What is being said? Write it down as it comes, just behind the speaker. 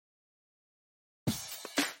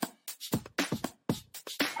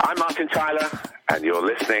I'm Martin Tyler, and you're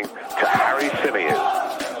listening to Harry Symeou.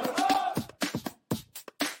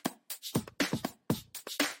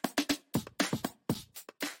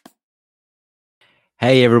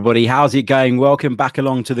 Hey everybody, how's it going? Welcome back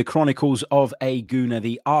along to the Chronicles of a Gooner,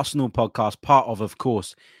 the Arsenal podcast, part of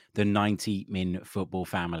course, the 90 Min Football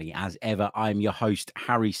family. As ever, I'm your host,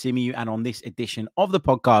 Harry Symeou, and on this edition of the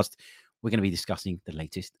podcast, we're going to be discussing the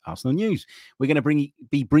latest Arsenal news. We're going to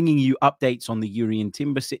be bringing you updates on the Jurrien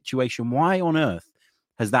Timber situation. Why on earth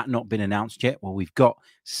has that not been announced yet? Well, we've got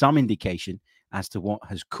some indication as to what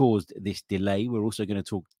has caused this delay. We're also going to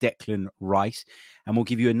talk Declan Rice, and we'll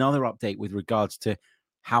give you another update with regards to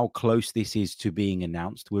how close this is to being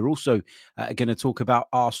announced. We're also going to talk about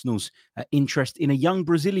Arsenal's interest in a young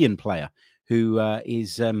Brazilian player who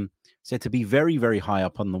is said to be very, very high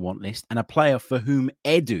up on the want list, and a player for whom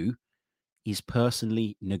Edu is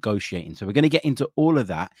personally negotiating. So we're going to get into all of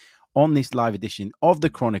that on this live edition of the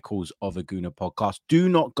Chronicles of a Gooner podcast. Do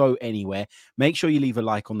not go anywhere. Make sure you leave a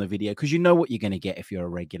like on the video because you know what you're going to get if you're a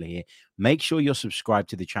regular here. Make sure you're subscribed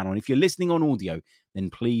to the channel. And if you're listening on audio, then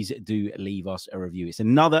please do leave us a review. It's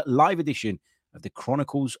another live edition of the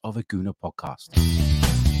Chronicles of a Gooner podcast.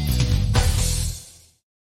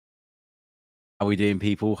 How are we doing,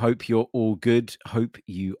 people? Hope you're all good. Hope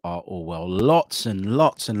you are all well. Lots and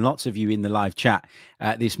lots and lots of you in the live chat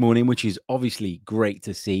this morning, which is obviously great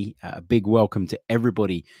to see. A big welcome to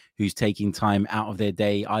everybody who's taking time out of their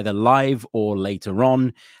day, either live or later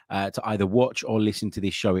on, to either watch or listen to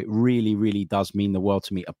this show. It really, really does mean the world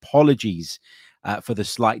to me. Apologies for the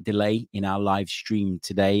slight delay in our live stream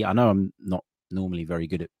today. I know I'm not normally very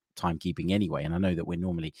good at timekeeping anyway, and I know that we're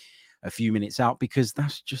normally a few minutes out because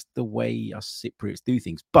that's just the way us Cypriots do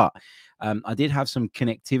things. But I did have some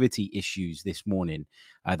connectivity issues this morning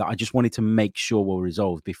that I just wanted to make sure were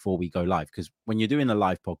resolved before we go live. Because when you're doing a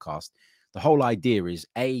live podcast, the whole idea is,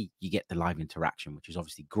 A, you get the live interaction, which is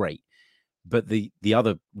obviously great. But the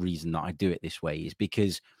other reason that I do it this way is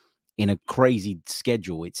because in a crazy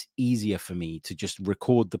schedule, it's easier for me to just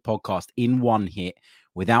record the podcast in one hit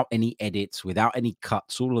without any edits, without any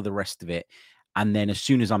cuts, all of the rest of it. And then as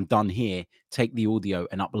soon as I'm done here, take the audio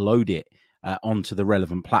and upload it onto the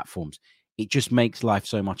relevant platforms. It just makes life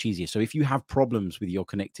so much easier. So if you have problems with your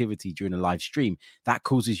connectivity during a live stream, that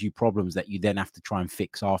causes you problems that you then have to try and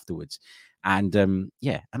fix afterwards. And and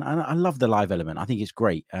I love the live element. I think it's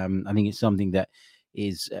great. I think it's something that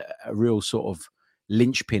is a real sort of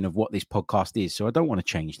linchpin of what this podcast is. So I don't want to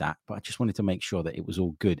change that, but I just wanted to make sure that it was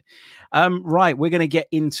all good. Right, we're going to get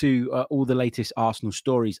into all the latest Arsenal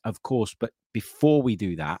stories, of course. But before we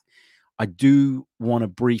do that, I do want to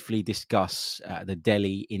briefly discuss the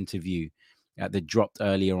Delhi interview that dropped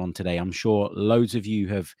earlier on today. I'm sure loads of you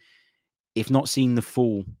have, if not seen the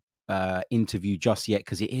full interview just yet,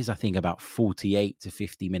 because it is, I think, about 48 to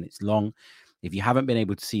 50 minutes long. If you haven't been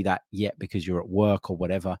able to see that yet because you're at work or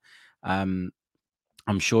whatever,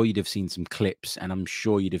 I'm sure you'd have seen some clips, and I'm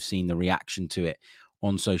sure you'd have seen the reaction to it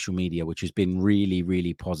on social media, which has been really,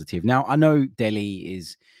 really positive. Now, I know Delhi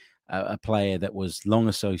is a player that was long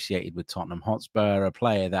associated with Tottenham Hotspur, a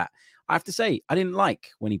player that I have to say I didn't like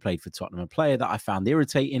when he played for Tottenham, a player that I found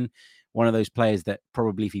irritating, one of those players that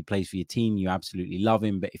probably if he plays for your team, you absolutely love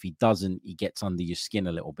him, but if he doesn't, he gets under your skin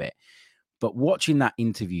a little bit. But watching that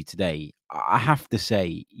interview today, I have to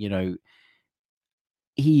say, you know,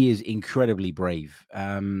 he is incredibly brave,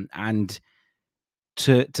 and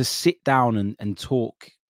to sit down and talk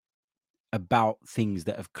about things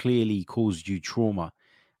that have clearly caused you trauma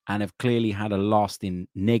and have clearly had a lasting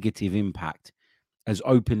negative impact as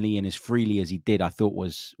openly and as freely as he did, I thought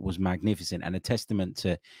was magnificent and a testament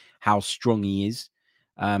to how strong he is.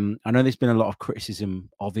 I know there's been a lot of criticism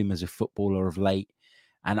of him as a footballer of late,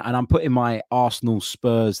 and I'm putting my Arsenal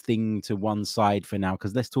Spurs thing to one side for now,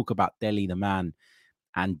 because let's talk about Delhi the man,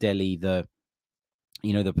 and Delhi the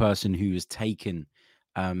person who has taken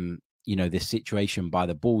this situation by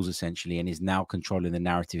the balls essentially and is now controlling the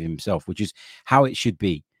narrative himself, which is how it should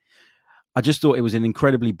be. I just thought it was an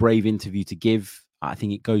incredibly brave interview to give. I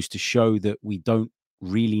think it goes to show that we don't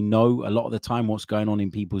really know a lot of the time what's going on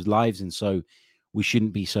in people's lives, and so we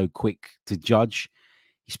shouldn't be so quick to judge.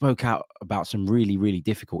 He spoke out about some really, really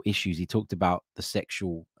difficult issues. He talked about the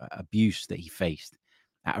sexual abuse that he faced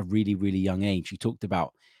at a really, really young age. He talked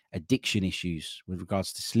about addiction issues with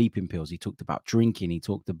regards to sleeping pills. He talked about drinking. He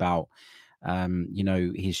talked about,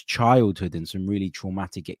 his childhood and some really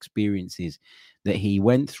traumatic experiences that he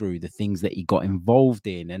went through, the things that he got involved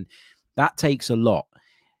in. And that takes a lot.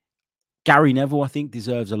 Gary Neville, I think,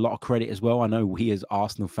 deserves a lot of credit as well. I know we as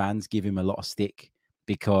Arsenal fans give him a lot of stick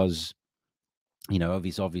because, of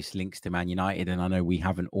his obvious links to Man United. And I know we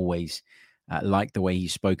haven't always like the way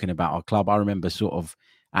he's spoken about our club. I remember sort of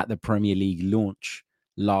at the Premier League launch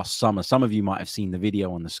last summer. Some of you might have seen the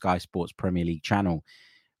video on the Sky Sports Premier League channel.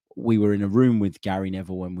 We were in a room with Gary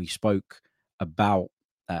Neville and we spoke about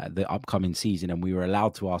the upcoming season, and we were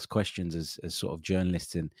allowed to ask questions as sort of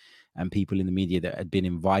journalists and people in the media that had been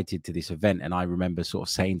invited to this event. And I remember sort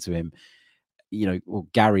of saying to him, well,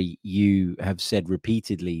 Gary, you have said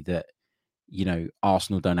repeatedly that,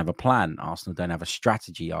 Arsenal don't have a plan. Arsenal don't have a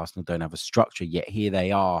strategy. Arsenal don't have a structure. Yet here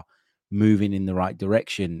they are moving in the right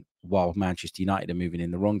direction while Manchester United are moving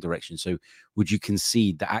in the wrong direction. So would you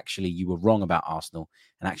concede that actually you were wrong about Arsenal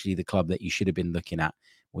and actually the club that you should have been looking at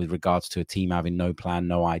with regards to a team having no plan,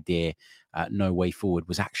 no idea, no way forward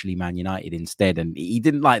was actually Man United instead? And he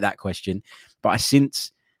didn't like that question. But I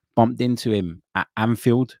since bumped into him at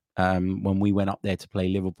Anfield when we went up there to play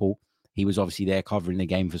Liverpool. He was obviously there covering the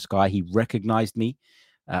game for Sky. He recognized me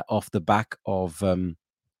off the back of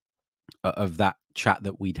that chat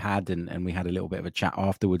that we'd had, and we had a little bit of a chat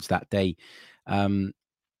afterwards that day. And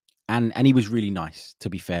he was really nice, to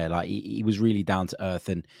be fair. Like he was really down to earth.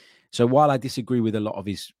 And so while I disagree with a lot of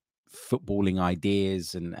his footballing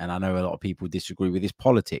ideas, and I know a lot of people disagree with his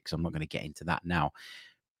politics, I'm not going to get into that now.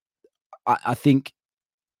 I think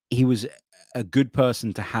he was a good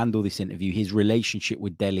person to handle this interview. His relationship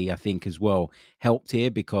with Dele, I think, as well, helped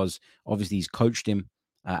here because obviously he's coached him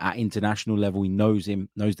at international level. He knows him,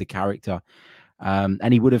 knows the character,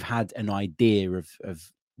 and he would have had an idea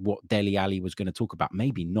of what Dele Alli was going to talk about.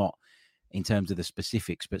 Maybe not in terms of the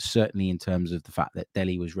specifics, but certainly in terms of the fact that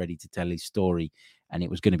Dele was ready to tell his story, and it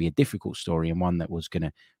was going to be a difficult story and one that was going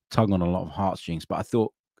to tug on a lot of heartstrings. But I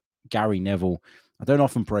thought Gary Neville, I don't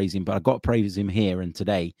often praise him, but I got to praise him here and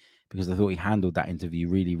today because I thought he handled that interview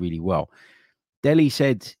really, really well. Dele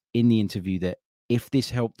said in the interview that if this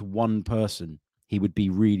helped one person, he would be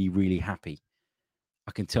really, really happy.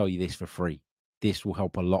 I can tell you this for free. This will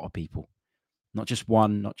help a lot of people. Not just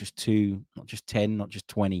one, not just two, not just 10, not just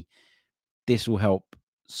 20. This will help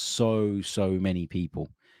so many people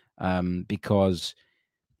because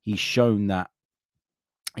he's shown that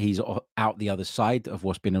he's out the other side of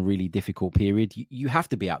what's been a really difficult period. You have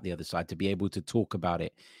to be out the other side to be able to talk about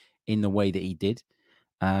it in the way that he did.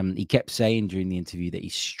 He kept saying during the interview that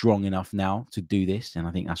he's strong enough now to do this. And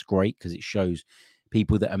I think that's great because it shows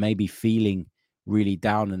people that are maybe feeling really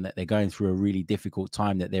down and that they're going through a really difficult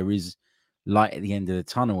time, that there is light at the end of the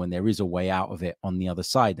tunnel and there is a way out of it on the other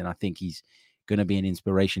side. And I think he's going to be an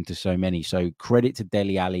inspiration to so many. So credit to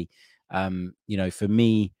Dele Alli. For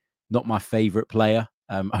me, not my favorite player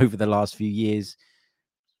over the last few years.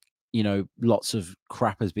 Lots of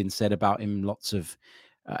crap has been said about him. Lots of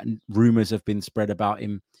rumors have been spread about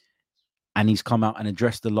him, and he's come out and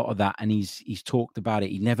addressed a lot of that. And he's talked about it.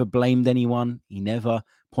 He never blamed anyone. He never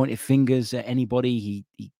pointed fingers at anybody.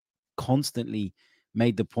 He constantly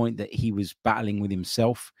made the point that he was battling with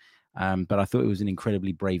himself. But I thought it was an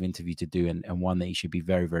incredibly brave interview to do, and one that he should be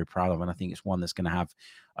very, very proud of. And I think it's one that's going to have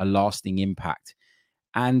a lasting impact.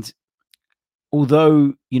 And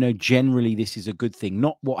although, generally this is a good thing,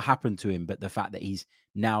 not what happened to him, but the fact that he's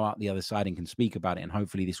now out the other side and can speak about it. And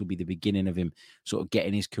hopefully this will be the beginning of him sort of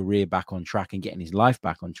getting his career back on track and getting his life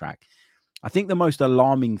back on track. I think the most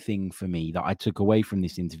alarming thing for me that I took away from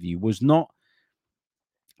this interview was not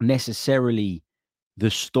necessarily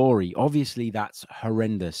the story. Obviously, that's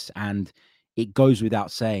horrendous. And it goes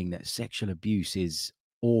without saying that sexual abuse is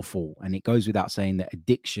awful. And it goes without saying that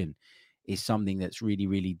addiction is something that's really,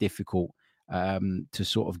 really difficult to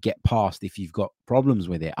sort of get past if you've got problems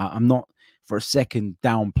with it. I'm not for a second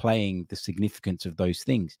downplaying the significance of those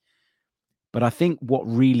things. But I think what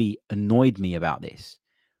really annoyed me about this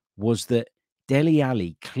was that Dele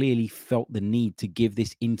Alli clearly felt the need to give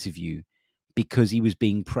this interview because he was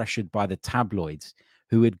being pressured by the tabloids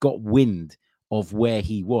who had got wind of where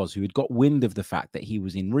he was, who had got wind of the fact that he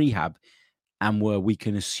was in rehab and were, we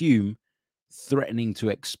can assume, threatening to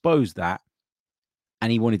expose that.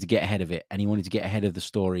 And he wanted to get ahead of it, and he wanted to get ahead of the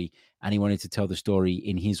story, and he wanted to tell the story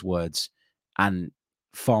in his words and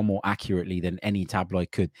far more accurately than any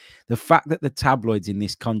tabloid could. The fact that the tabloids in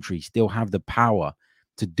this country still have the power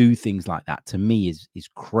to do things like that, to me, is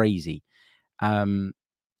crazy.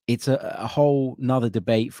 It's a whole nother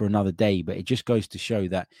debate for another day, but it just goes to show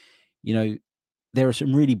that, there are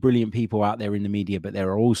some really brilliant people out there in the media, but there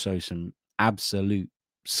are also some absolute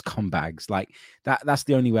scumbags. Like that's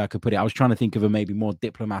the only way I could put it. I was trying to think of a maybe more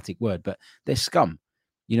diplomatic word, but they're scum.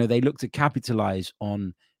 They look to capitalize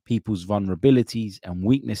on people's vulnerabilities and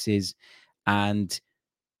weaknesses, and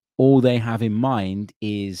all they have in mind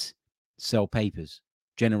is sell papers,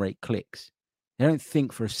 generate clicks. They don't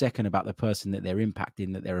think for a second about the person that they're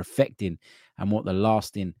impacting, that they're affecting, and what the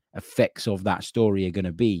lasting effects of that story are going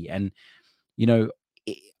to be. And, you know,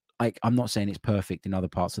 it, like, I'm not saying it's perfect in other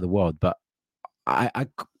parts of the world, but I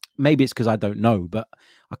maybe it's because I don't know, but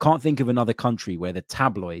I can't think of another country where the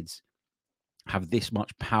tabloids have this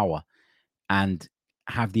much power and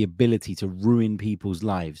have the ability to ruin people's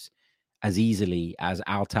lives as easily as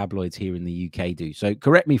our tabloids here in the UK do. So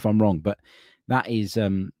correct me if I'm wrong, but that is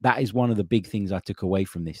one of the big things I took away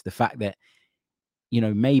from this. The fact that,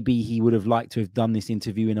 maybe he would have liked to have done this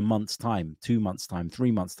interview in a month's time, 2 months' time,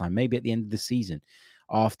 3 months' time, maybe at the end of the season,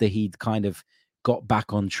 after he'd kind of got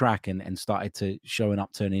back on track and started to show an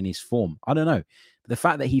upturn in his form. I don't know. But the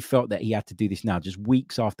fact that he felt that he had to do this now, just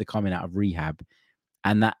weeks after coming out of rehab,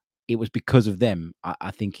 and that it was because of them,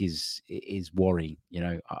 I think is worrying.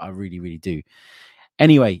 I really, really do.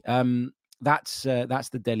 Anyway, that's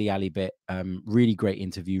the Dele Alli bit. Really great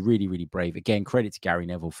interview, really, really brave. Again, credit to Gary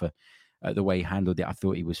Neville for the way he handled it. I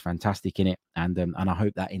thought he was fantastic in it, and I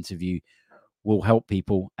hope that interview will help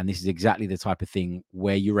people. And this is exactly the type of thing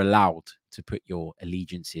where you're allowed to put your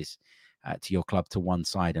allegiances to your club to one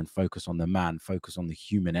side and focus on the man, focus on the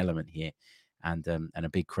human element here. And a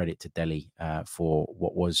big credit to Dele for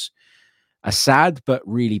what was a sad but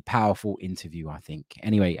really powerful interview, I think.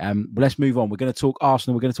 Anyway, let's move on. We're going to talk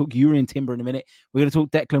Arsenal. We're going to talk Urian Timber in a minute. We're going to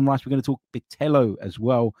talk Declan Rice. We're going to talk Bitello as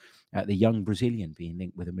well, the young Brazilian being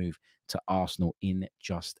linked with a move to Arsenal in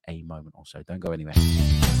just a moment or so. Don't go anywhere.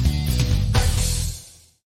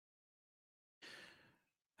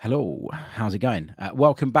 Hello, how's it going?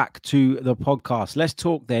 Welcome back to the podcast. Let's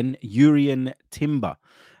talk then Urian Timber.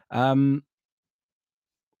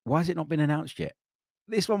 Why has it not been announced yet?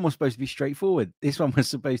 This one was supposed to be straightforward. This one was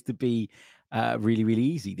supposed to be really, really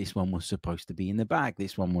easy. This one was supposed to be in the bag.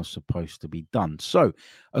 This one was supposed to be done. So,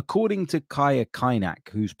 according to Kaya Kainak,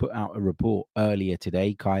 who's put out a report earlier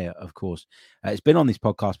today, Kaya, of course, has been on this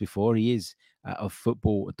podcast before. He is of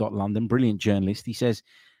football.london, brilliant journalist. He says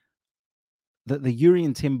that the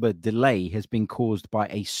Urian Timber delay has been caused by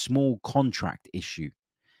a small contract issue.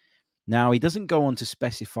 Now, he doesn't go on to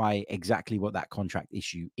specify exactly what that contract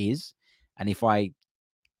issue is. And if I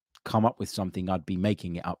come up with something, I'd be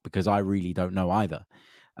making it up because I really don't know either.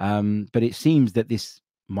 But it seems that this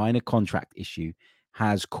minor contract issue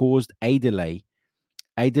has caused a delay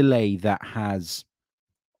that has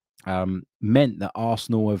meant that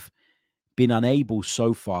Arsenal have been unable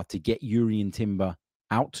so far to get Urian Timber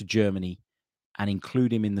out to Germany and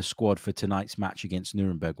include him in the squad for tonight's match against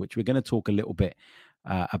Nuremberg, which we're going to talk a little bit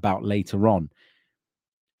about later on.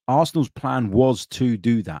 Arsenal's plan was to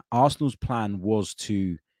do that. Arsenal's plan was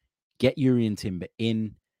to get Urian Timber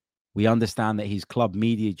in. We understand that his club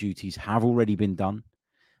media duties have already been done,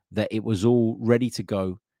 that it was all ready to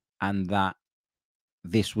go, and that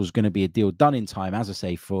this was going to be a deal done in time, as I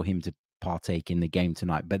say, for him to partake in the game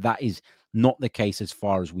tonight. But that is not the case as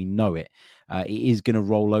far as we know it. It is going to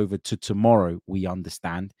roll over to tomorrow, we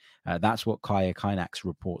understand. That's what Kaya Kainak's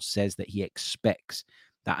report says, that he expects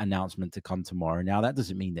that announcement to come tomorrow. Now, that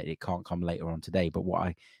doesn't mean that it can't come later on today, but what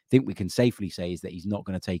I think we can safely say is that he's not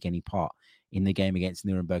going to take any part in the game against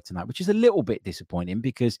Nuremberg tonight, which is a little bit disappointing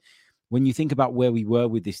because when you think about where we were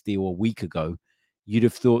with this deal a week ago, you'd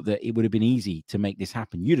have thought that it would have been easy to make this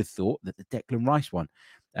happen. You'd have thought that the Declan Rice one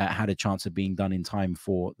had a chance of being done in time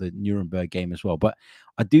for the Nuremberg game as well. But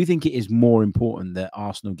I do think it is more important that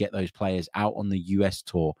Arsenal get those players out on the US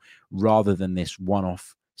tour rather than this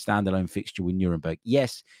one-off standalone fixture with Nuremberg.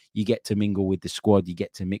 Yes, you get to mingle with the squad, you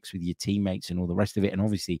get to mix with your teammates and all the rest of it. And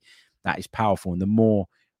obviously that is powerful. And the more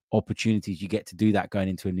opportunities you get to do that going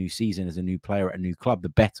into a new season as a new player at a new club, the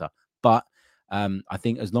better. But I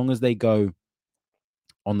think as long as they go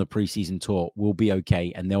on the preseason tour, we'll be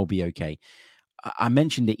okay and they'll be okay. I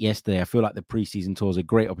mentioned it yesterday. I feel like the preseason tour is a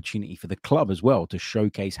great opportunity for the club as well to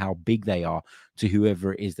showcase how big they are to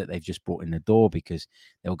whoever it is that they've just brought in the door, because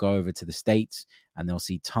they'll go over to the States and they'll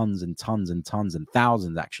see tons and tons and tons and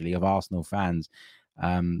thousands actually of Arsenal fans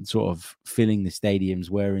sort of filling the stadiums,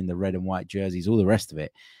 wearing the red and white jerseys, all the rest of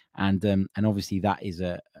it. And obviously that is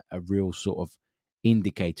a real sort of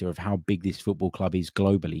indicator of how big this football club is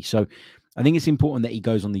globally. So I think it's important that he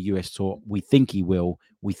goes on the US tour. We think he will.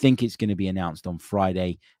 We think it's going to be announced on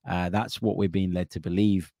Friday. That's what we're being led to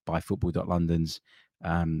believe by football.london's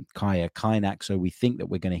Kaya Kainak. So we think that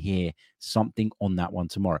we're going to hear something on that one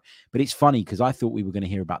tomorrow. But it's funny because I thought we were going to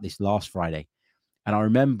hear about this last Friday. And I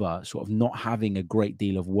remember sort of not having a great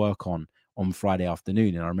deal of work on Friday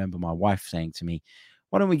afternoon. And I remember my wife saying to me,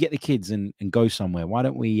 why don't we get the kids and go somewhere? Why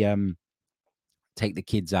don't we take the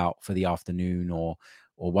kids out for the afternoon or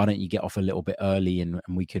or why don't you get off a little bit early and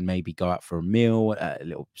we can maybe go out for a meal at a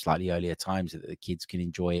little slightly earlier times so that the kids can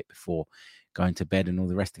enjoy it before going to bed and all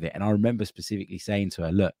the rest of it. And I remember specifically saying to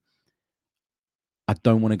her, look, I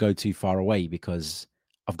don't want to go too far away because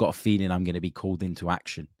I've got a feeling I'm going to be called into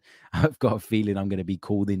action. I've got a feeling I'm going to be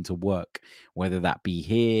called into work, whether that be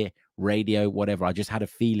here, radio, whatever. I just had a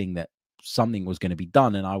feeling that something was going to be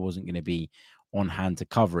done and I wasn't going to be on hand to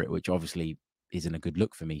cover it, which obviously isn't a good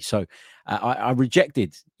look for me. So I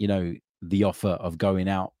rejected, the offer of going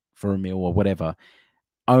out for a meal or whatever,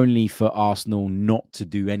 only for Arsenal not to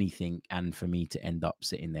do anything and for me to end up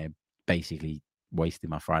sitting there basically wasting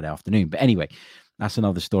my Friday afternoon. But anyway, that's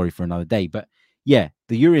another story for another day. But yeah,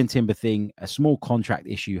 the Urian Timber thing, a small contract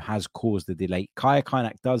issue has caused the delay. Kaya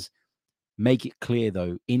Kaynak does make it clear,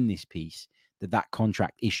 though, in this piece that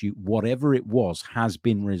contract issue, whatever it was, has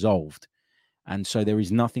been resolved. And so there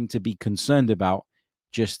is nothing to be concerned about,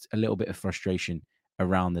 just a little bit of frustration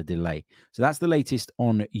around the delay. So that's the latest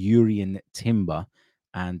on Urian Timber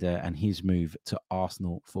and his move to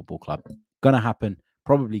Arsenal Football Club. Going to happen,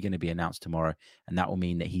 probably going to be announced tomorrow, and that will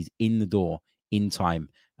mean that he's in the door in time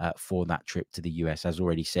for that trip to the US. As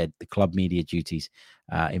already said, the club media duties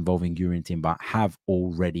involving Urian Timber have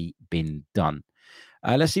already been done.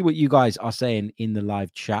 Let's see what you guys are saying in the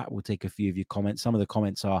live chat. We'll take a few of your comments. Some of the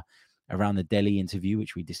comments are around the Delhi interview,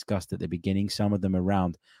 which we discussed at the beginning. Some of them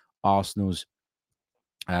around Arsenal's,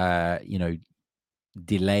 delay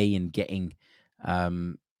in getting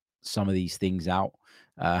some of these things out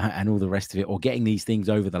and all the rest of it, or getting these things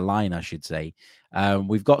over the line, I should say.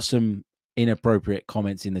 We've got some inappropriate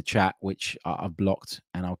comments in the chat, which I've blocked,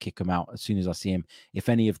 and I'll kick them out as soon as I see them. If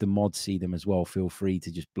any of the mods see them as well, feel free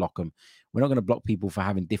to just block them. We're not going to block people for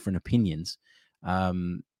having different opinions.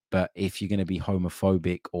 But if you're going to be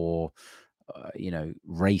homophobic or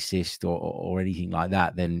racist or anything like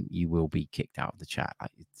that, then you will be kicked out of the chat.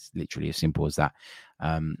 It's literally as simple as that.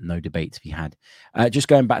 No debate to be had. Just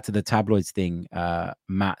going back to the tabloids thing,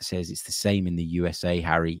 Matt says it's the same in the USA.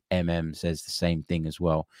 Harry says the same thing as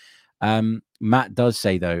well. Matt does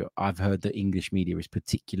say, though, I've heard that English media is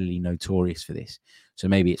particularly notorious for this, so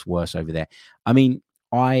maybe it's worse over there. I mean,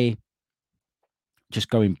 just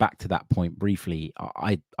going back to that point briefly,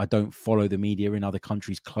 I don't follow the media in other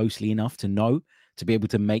countries closely enough to know, to be able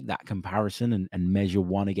to make that comparison and measure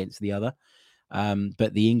one against the other.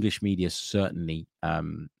 But the English media certainly are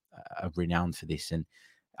renowned for this. And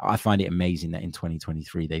I find it amazing that in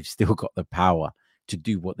 2023, they've still got the power to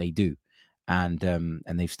do what they do. And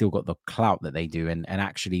they've still got the clout that they do. And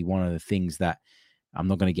actually, one of the things that I'm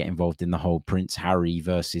not going to get involved in the whole Prince Harry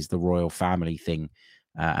versus the royal family thing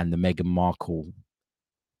and the Meghan Markle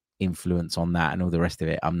influence on that and all the rest of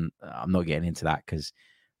it. I'm not getting into that because,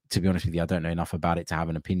 to be honest with you, I don't know enough about it to have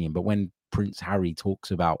an opinion. But when Prince Harry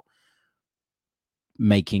talks about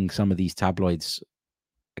making some of these tabloids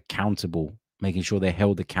accountable, making sure they're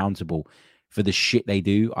held accountable for the shit they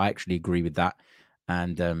do, I actually agree with that.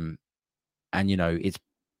 And it's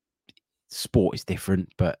sport is different,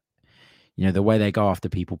 but the way they go after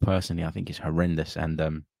people personally, I think is horrendous.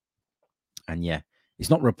 And yeah, it's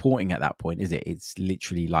not reporting at that point, is it? It's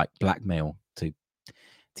literally like blackmail to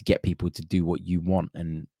get people to do what you want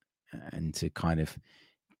and to kind of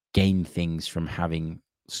gain things from having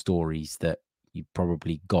stories that you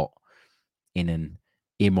probably got in an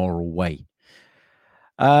immoral way.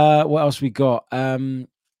 What else we got?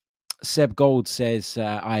 Seb Gold says,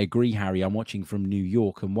 I agree, Harry. I'm watching from New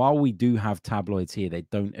York. And while we do have tabloids here, they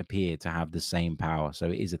don't appear to have the same power. So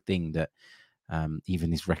it is a thing that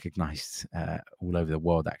even is recognized all over the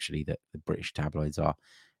world, actually, that the British tabloids are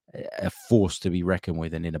a force to be reckoned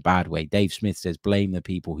with, and in a bad way. Dave Smith says, blame the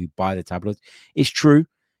people who buy the tabloids. It's true.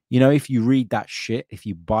 If you read that shit, if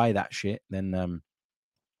you buy that shit, then,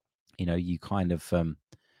 you kind of,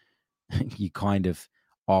 you kind of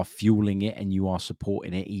are fueling it and you are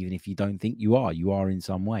supporting it, even if you don't think you are in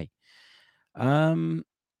some way.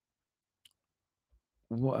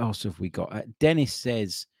 What else have we got? Dennis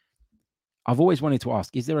says, I've always wanted to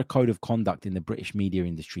ask, is there a code of conduct in the British media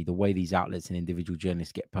industry? The way these outlets and individual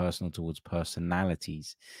journalists get personal towards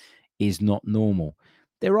personalities is not normal.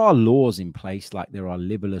 There are laws in place, like there are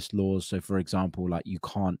libelous laws. So, for example, like you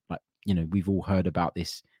can't, we've all heard about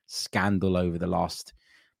this scandal over the last,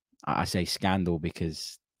 I say scandal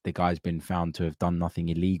because the guy's been found to have done nothing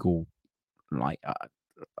illegal. Like,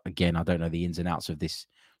 again, I don't know the ins and outs of this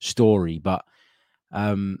story, but,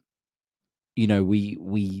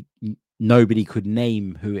 we nobody could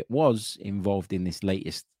name who it was involved in this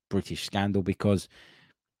latest British scandal because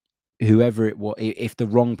whoever it was, if the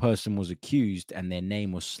wrong person was accused and their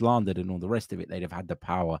name was slandered and all the rest of it, they'd have had the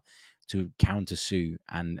power countersue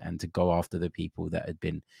and to go after the people that had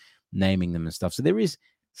been naming them and stuff. So there is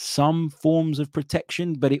some forms of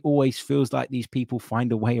protection, but it always feels like these people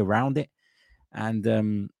find a way around it,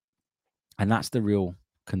 and that's the real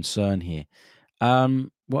concern here.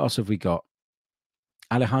 What else have we got?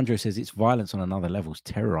 Alejandro says it's violence on another level. It's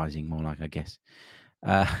terrorizing, more like, I guess.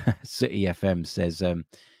 City FM says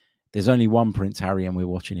there's only one Prince Harry and we're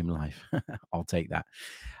watching him live. I'll take that.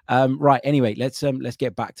 Right. Anyway, let's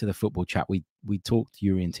get back to the football chat. We talked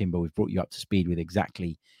Yuri and Timber. We've brought you up to speed with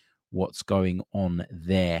exactly what's going on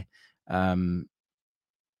there.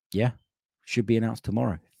 Yeah, should be announced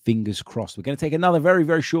tomorrow. Fingers crossed. We're going to take another very,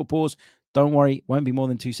 very short pause. Don't worry, won't be more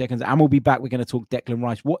than 2 seconds. And we'll be back. We're going to talk Declan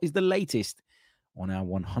Rice. What is the latest on our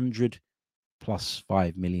 100 plus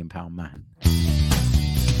 £5 million man?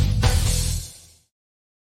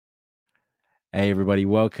 Hey, everybody.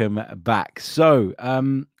 Welcome back. So,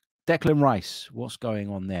 Declan Rice, what's going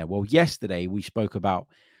on there? Well, yesterday we spoke about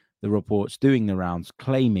the reports doing the rounds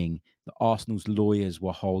claiming that Arsenal's lawyers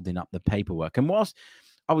were holding up the paperwork. And whilst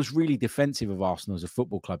I was really defensive of Arsenal as a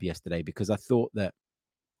football club yesterday, because I thought that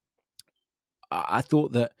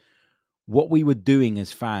what we were doing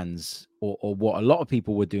as fans, or what a lot of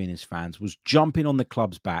people were doing as fans, was jumping on the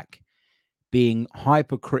club's back, being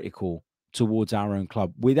hypercritical towards our own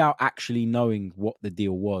club without actually knowing what the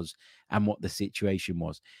deal was and what the situation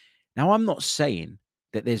was. Now, I'm not saying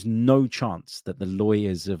that there's no chance that the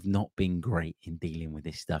lawyers have not been great in dealing with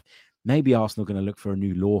this stuff. Maybe Arsenal are going to look for a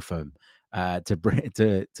new law firm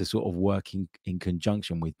to sort of work in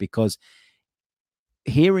conjunction with, because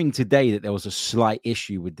hearing today that there was a slight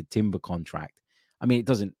issue with the Timber contract, I mean, it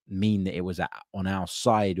doesn't mean that it was on our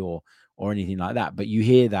side or anything like that, but you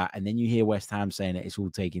hear that, and then you hear West Ham saying that it's all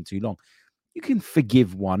taking too long. You can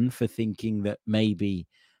forgive one for thinking that maybe,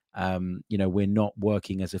 we're not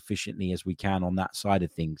working as efficiently as we can on that side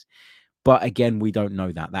of things. But again, we don't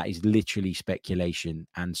know that. That is literally speculation.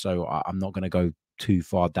 And so I'm not going to go too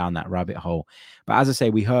far down that rabbit hole. But as I say,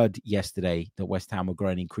 we heard yesterday that West Ham were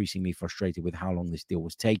growing increasingly frustrated with how long this deal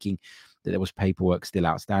was taking, that there was paperwork still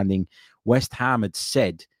outstanding. West Ham had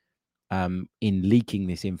said in leaking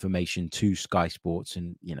this information to Sky Sports,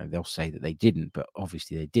 and they'll say that they didn't, but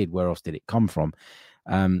obviously they did. Where else did it come from?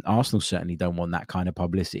 Arsenal certainly don't want that kind of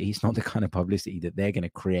publicity. It's not the kind of publicity that they're going to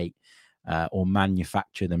create or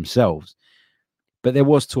manufacture themselves. But there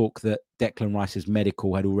was talk that Declan Rice's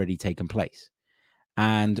medical had already taken place,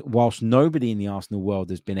 and whilst nobody in the Arsenal world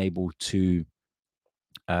has been able to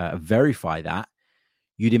verify that,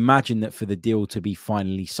 you'd imagine that for the deal to be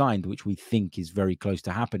finally signed, which we think is very close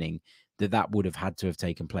to happening, that would have had to have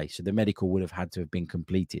taken place. So the medical would have had to have been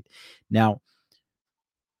completed. Now,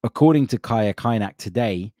 according to Kaya Kainak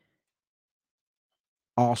today,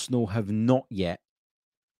 Arsenal have not yet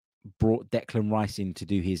brought Declan Rice in to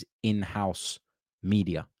do his in-house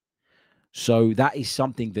media. So that is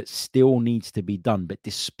something that still needs to be done. But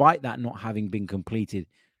despite that not having been completed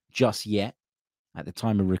just yet, at the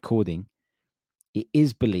time of recording, it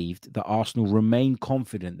is believed that Arsenal remain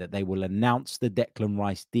confident that they will announce the Declan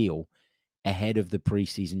Rice deal ahead of the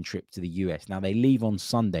preseason trip to the US. Now, they leave on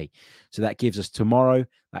Sunday, so that gives us tomorrow,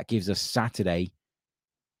 that gives us Saturday.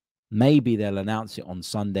 Maybe they'll announce it on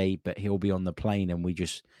Sunday, but he'll be on the plane and we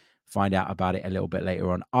just find out about it a little bit later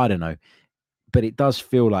on. I don't know. But it does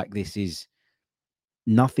feel like this is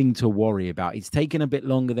nothing to worry about. It's taken a bit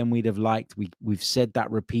longer than we'd have liked. We've said that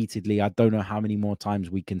repeatedly. I don't know how many more times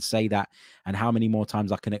we can say that and how many more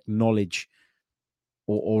times I can acknowledge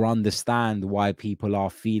or understand why people are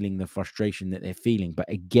feeling the frustration that they're feeling. But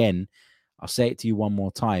again, I'll say it to you one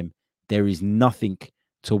more time. There is nothing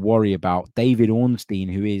to worry about. David Ornstein,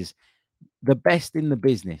 who is the best in the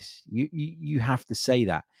business, you have to say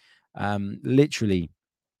that. Literally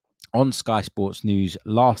on Sky Sports News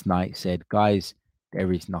last night said, guys,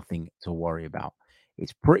 there is nothing to worry about.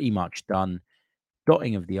 It's pretty much done.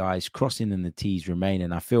 Dotting of the I's, crossing and the T's remain.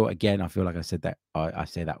 And I feel like I said that. I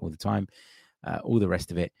say that all the time. All the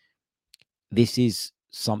rest of it. This is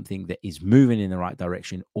something that is moving in the right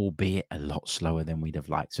direction, albeit a lot slower than we'd have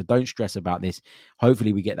liked. So don't stress about this.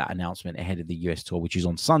 Hopefully we get that announcement ahead of the US tour, which is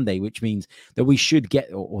on Sunday, which means that we should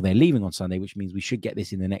get, or they're leaving on Sunday, which means we should get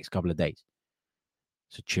this in the next couple of days.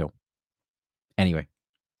 So chill. Anyway,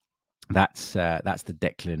 that's the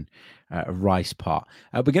Declan Rice part.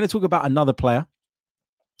 We're going to talk about another player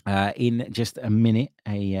in just a minute,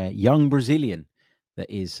 a young Brazilian that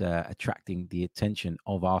is attracting the attention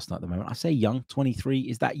of Arsenal at the moment. I say young, 23.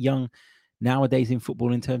 Is that young nowadays in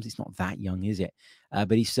footballing terms? It's not that young, is it?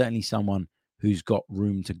 But he's certainly someone who's got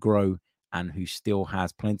room to grow and who still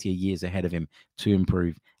has plenty of years ahead of him to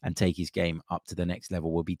improve and take his game up to the next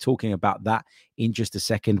level. We'll be talking about that in just a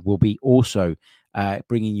second. We'll be also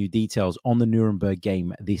bringing you details on the Nuremberg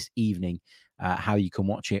game this evening, how you can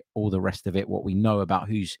watch it, all the rest of it, what we know about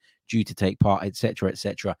who's due to take part, etc.,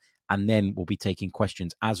 etc. And then we'll be taking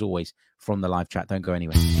questions, as always, from the live chat. Don't go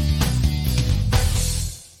anywhere.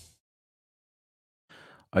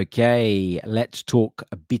 Okay, let's talk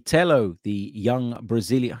Bitello, the young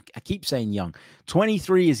Brazilian. I keep saying young.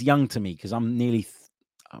 23 is young to me because I'm nearly,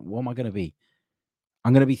 what am I going to be?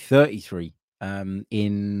 I'm going to be 33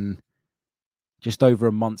 in just over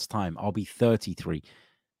a month's time. I'll be 33.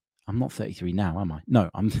 I'm not 33 now, am I? No,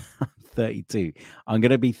 I'm 32. I'm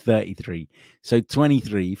going to be 33. So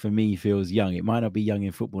 23 for me feels young. It might not be young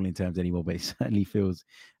in footballing terms anymore, but it certainly feels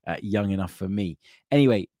young enough for me.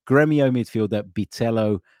 Anyway, Gremio midfielder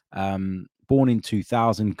Bitello, born in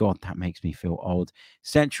 2000. God, that makes me feel old.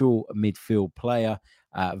 Central midfield player,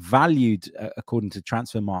 valued, according to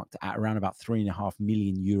Transfermarkt, at around about 3.5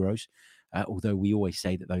 million euros. Although we always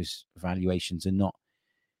say that those valuations are not,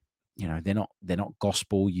 they're not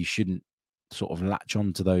gospel. You shouldn't sort of latch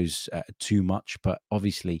on to those too much, but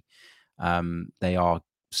obviously they are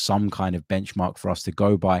some kind of benchmark for us to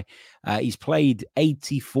go by. He's played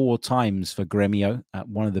 84 times for Gremio,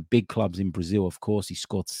 one of the big clubs in Brazil. Of course, he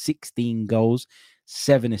scored 16 goals,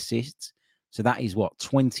 7 assists. So that is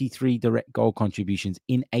 23 direct goal contributions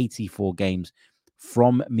in 84 games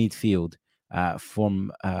from midfield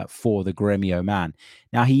for the Gremio man.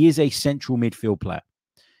 Now, he is a central midfield player.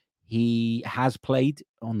 He has played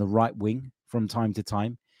on the right wing from time to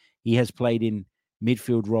time. He has played in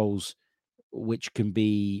midfield roles, which can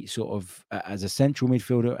be sort of as a central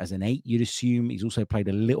midfielder, as an 8, you'd assume. He's also played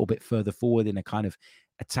a little bit further forward in a kind of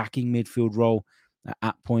attacking midfield role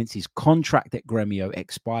at points. His contract at Gremio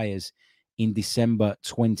expires in December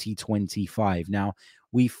 2025. Now,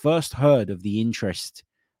 we first heard of the interest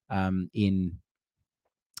in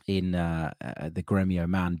the Gremio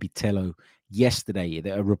man, Bitello, yesterday.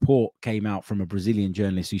 A report came out from a Brazilian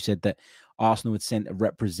journalist who said that Arsenal had sent a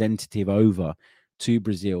representative over to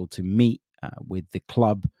Brazil to meet with the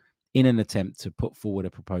club in an attempt to put forward a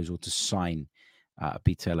proposal to sign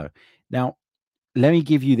Bitello. Now, let me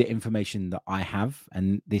give you the information that I have,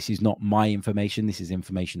 and this is not my information. This is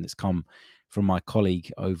information that's come from my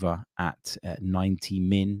colleague over at 90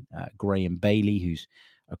 Min, Graham Bailey, who's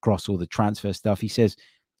across all the transfer stuff. He says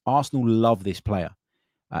Arsenal love this player.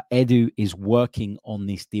 Edu is working on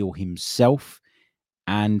this deal himself,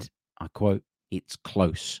 and I quote, "It's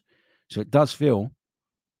close." So it does feel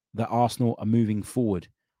that Arsenal are moving forward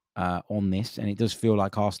on this, and it does feel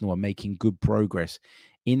like Arsenal are making good progress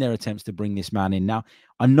in their attempts to bring this man in. Now,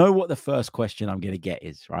 I know what the first question I'm going to get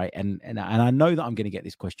is, right? And I know that I'm going to get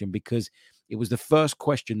this question because it was the first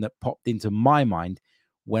question that popped into my mind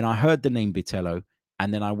when I heard the name Bitello,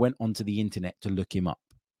 and then I went onto the internet to look him up.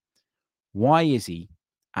 Why is he,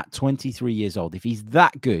 at 23 years old, if he's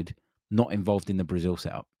that good, not involved in the Brazil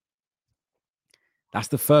setup? That's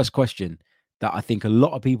the first question that I think a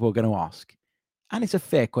lot of people are going to ask. And it's a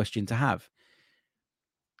fair question to have.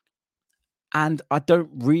 And I don't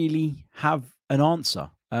really have an answer.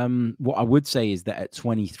 What I would say is that at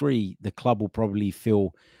 23, the club will probably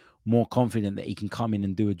feel more confident that he can come in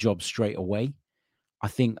and do a job straight away. I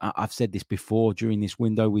think I've said this before during this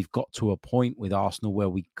window. We've got to a point with Arsenal where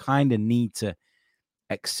we kind of need to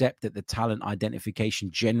accept that the talent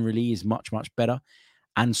identification generally is much, much better.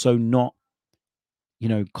 And so not,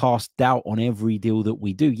 cast doubt on every deal that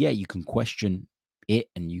we do. Yeah, you can question it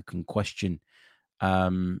and you can question,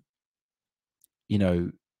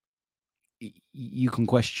 you can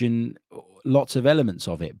question lots of elements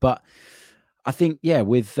of it. But I think,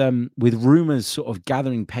 with rumors sort of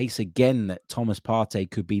gathering pace again that Thomas Partey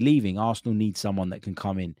could be leaving, Arsenal needs someone that can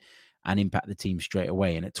come in and impact the team straight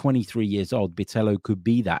away. And at 23 years old, Bitello could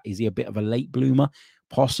be that. Is he a bit of a late bloomer?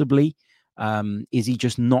 Possibly. Is he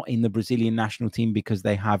just not in the Brazilian national team because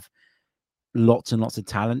they have lots and lots of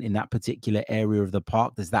talent in that particular area of the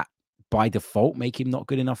park? Does that by default make him not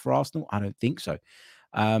good enough for Arsenal? I don't think so.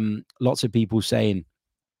 Lots of people saying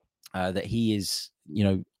that he is,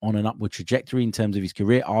 on an upward trajectory in terms of his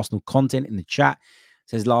career. Arsenal content in the chat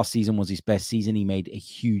says last season was his best season. He made a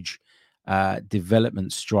huge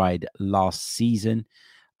development stride last season.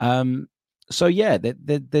 So yeah,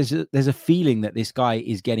 there's a feeling that this guy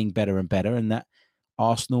is getting better and better, and that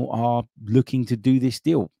Arsenal are looking to do this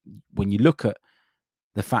deal. When you look at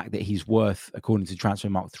the fact that he's worth, according to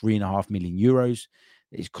Transfermarkt, 3.5 million euros,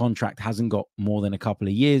 his contract hasn't got more than a couple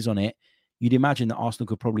of years on it, you'd imagine that Arsenal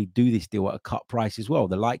could probably do this deal at a cut price as well.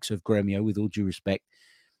 The likes of Gremio, with all due respect,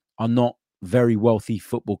 are not very wealthy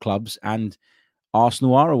football clubs, and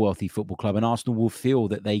Arsenal are a wealthy football club, and Arsenal will feel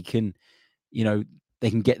that they can, they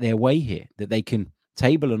can get their way here, that they can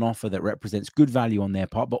table an offer that represents good value on their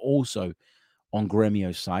part, but also on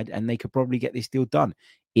Gremio's side, and they could probably get this deal done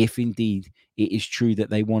if indeed it is true that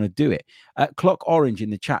they want to do it. Clock Orange in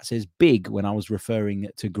the chat says big when I was referring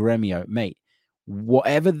to Gremio. Mate,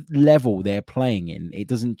 whatever level they're playing in, it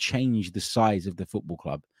doesn't change the size of the football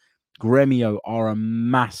club. Gremio are a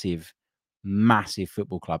massive, massive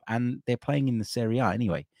football club, and they're playing in the Serie A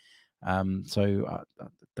anyway. So I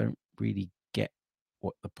don't really get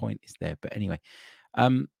what the point is there. But anyway,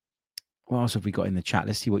 what else have we got in the chat?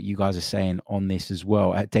 Let's see what you guys are saying on this as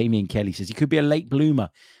well. Damien Kelly says he could be a late bloomer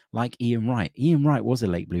like Ian Wright. Ian Wright was a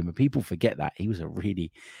late bloomer. People forget that. He was a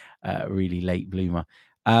really, really late bloomer.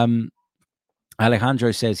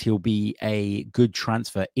 Alejandro says he'll be a good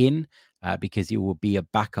transfer in because he will be a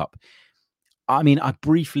backup. I mean, I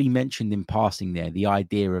briefly mentioned in passing there the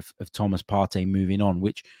idea of Thomas Partey moving on,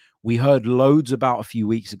 which we heard loads about a few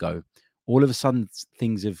weeks ago. All of a sudden,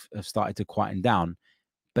 things have started to quieten down.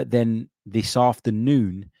 But then this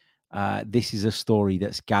afternoon, this is a story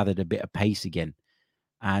that's gathered a bit of pace again.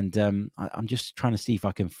 And I'm just trying to see if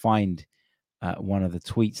I can find one of the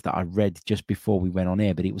tweets that I read just before we went on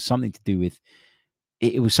air. But it was something to do with,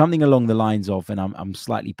 it was something along the lines of, and I'm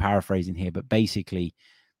slightly paraphrasing here, but basically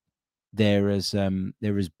there has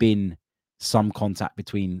been some contact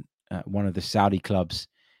between one of the Saudi clubs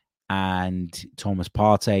and Thomas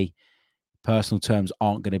Partey. Personal terms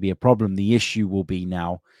aren't going to be a problem. The issue will be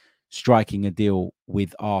now striking a deal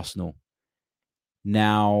with Arsenal.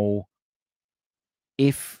 Now,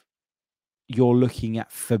 if you're looking at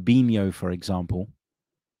Fabinho, for example,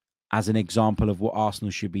 as an example of what Arsenal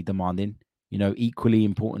should be demanding, equally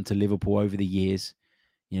important to Liverpool over the years,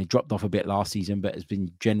 dropped off a bit last season, but has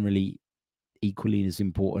been generally equally as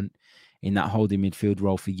important in that holding midfield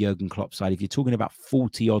role for Jurgen Klopp's side. If you're talking about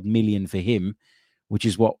 40 odd million for him, which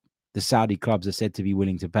is what the Saudi clubs are said to be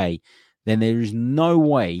willing to pay, then there is no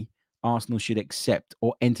way Arsenal should accept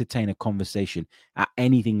or entertain a conversation at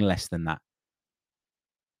anything less than that.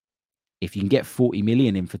 If you can get 40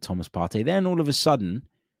 million in for Thomas Partey, then all of a sudden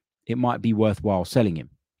it might be worthwhile selling him.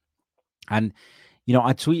 And,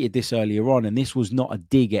 I tweeted this earlier on, and this was not a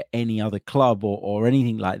dig at any other club or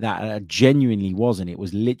anything like that. It genuinely wasn't. It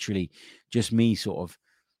was literally just me sort of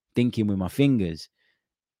thinking with my fingers.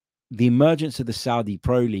 The emergence of the Saudi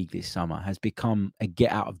Pro League this summer has become a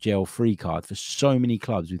get out of jail free card for so many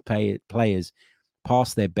clubs with players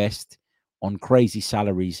past their best on crazy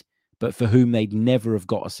salaries, but for whom they'd never have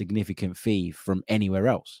got a significant fee from anywhere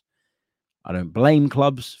else. I don't blame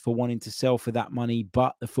clubs for wanting to sell for that money,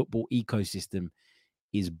 but the football ecosystem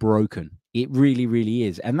is broken. It really, really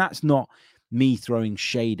is. And that's not me throwing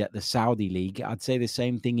shade at the Saudi league. I'd say the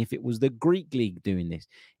same thing if it was the Greek league doing this.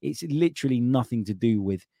 It's literally nothing to do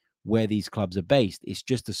with where these clubs are based. It's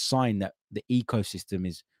just a sign that the ecosystem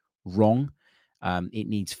is wrong. It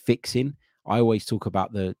needs fixing. I always talk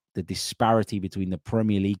about the disparity between the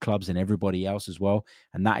Premier League clubs and everybody else as well.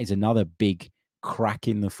 And that is another big crack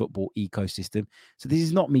in the football ecosystem. So this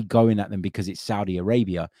is not me going at them because it's Saudi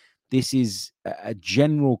Arabia. This is a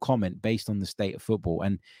general comment based on the state of football.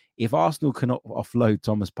 And if Arsenal cannot offload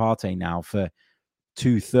Thomas Partey now for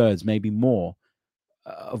 2/3, maybe more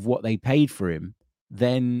of what they paid for him,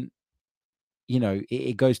 then,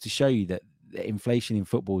 it goes to show you that the inflation in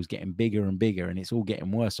football is getting bigger and bigger, and it's all getting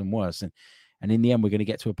worse and worse. And in the end, we're going to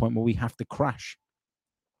get to a point where we have to crash.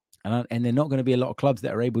 And there are not going to be a lot of clubs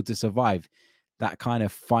that are able to survive that kind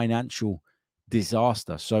of financial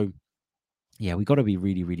disaster. So, yeah, we've got to be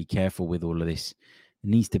really, really careful with all of this.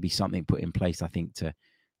 There needs to be something put in place, I think, to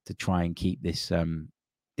try and keep this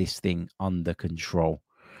this thing under control.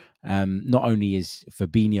 Not only is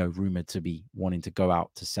Fabinho rumored to be wanting to go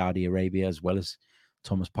out to Saudi Arabia, as well as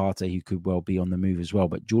Thomas Partey, who could well be on the move as well,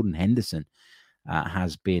 but Jordan Henderson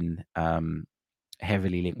has been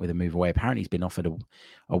heavily linked with a move away. Apparently, he's been offered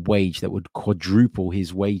a wage that would quadruple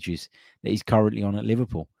his wages that he's currently on at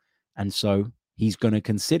Liverpool, and so he's going to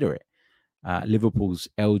consider it. Liverpool's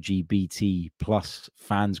LGBT plus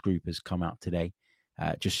fans group has come out today,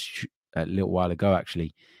 just a little while ago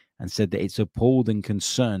actually, and said that it's appalled and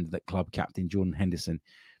concerned that club captain Jordan Henderson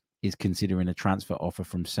is considering a transfer offer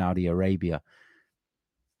from Saudi Arabia.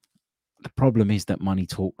 The problem is that money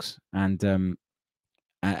talks, and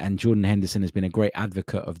Jordan Henderson has been a great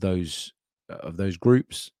advocate of those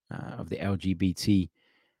groups, of the LGBT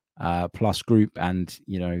plus group, and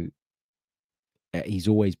he's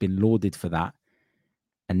always been lauded for that.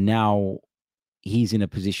 And now he's in a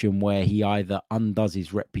position where he either undoes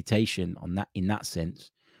his reputation in that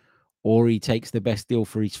sense, or he takes the best deal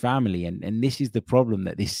for his family. And this is the problem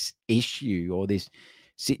that this issue or this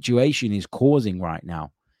situation is causing right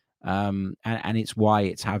now. And it's why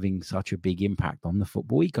it's having such a big impact on the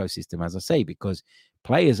football ecosystem, as I say, because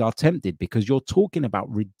players are tempted, because you're talking about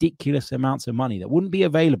ridiculous amounts of money that wouldn't be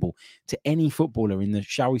available to any footballer in the,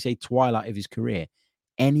 shall we say, twilight of his career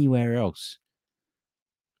anywhere else.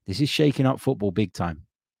 This is shaking up football big time.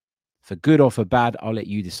 For good or for bad, I'll let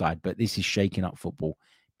you decide. But this is shaking up football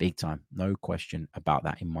big time. No question about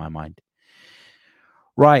that in my mind.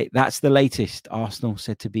 Right, that's the latest. Arsenal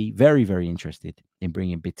said to be very, very interested in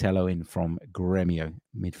bringing Bitello in from Gremio,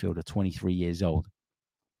 midfielder, 23 years old.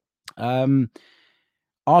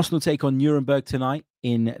 Arsenal take on Nuremberg tonight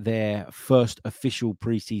in their first official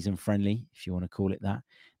preseason friendly, if you want to call it that.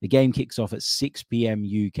 The game kicks off at 6 p.m.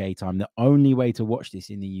 UK time. The only way to watch this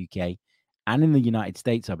in the UK and in the United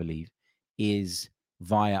States, I believe, is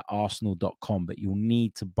via arsenal.com, but you'll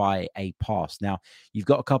need to buy a pass. Now, you've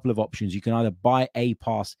got a couple of options. You can either buy a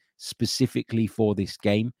pass specifically for this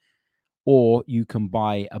game, or you can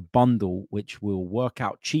buy a bundle which will work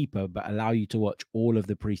out cheaper but allow you to watch all of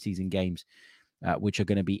the preseason games, which are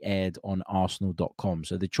going to be aired on arsenal.com.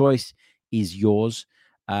 So the choice is yours.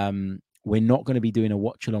 We're not going to be doing a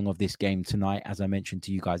watch along of this game tonight, as I mentioned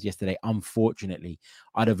to you guys yesterday. Unfortunately,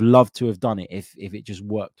 I'd have loved to have done it if it just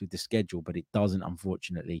worked with the schedule, but it doesn't,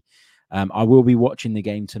 unfortunately. I will be watching the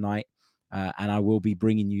game tonight, and I will be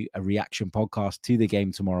bringing you a reaction podcast to the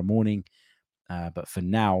game tomorrow morning. But for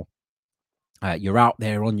now, you're out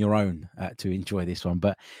there on your own to enjoy this one.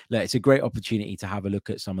 But look, it's a great opportunity to have a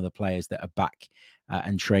look at some of the players that are back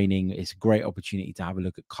and training. It's a great opportunity to have a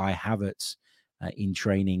look at Kai Havertz in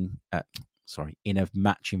training, in a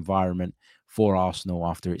match environment for Arsenal,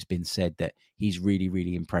 after it's been said that he's really,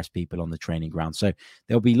 really impressed people on the training ground. So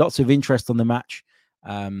there'll be lots of interest on the match.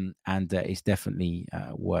 And it's definitely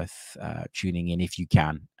worth tuning in if you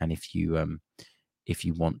can, and if you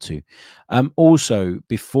want to. Also,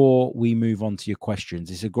 before we move on to your questions,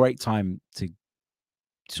 it's a great time to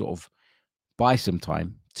sort of buy some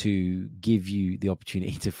time to give you the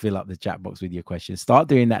opportunity to fill up the chat box with your questions. Start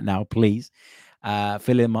doing that now, please.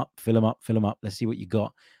 Fill them up. Let's see what you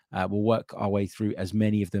got. We'll work our way through as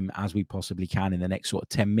many of them as we possibly can in the next sort of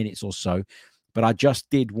 10 minutes or so. But I just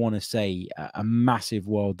did want to say a massive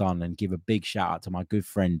well done and give a big shout out to my good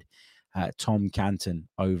friend, Tom Canton,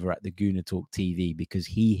 over at the Gooner Talk TV, because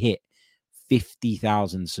he hit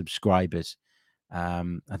 50,000 subscribers. I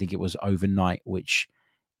think it was overnight, which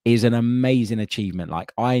is an amazing achievement.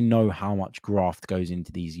 Like, I know how much graft goes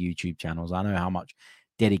into these YouTube channels. I know how much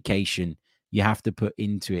dedication you have to put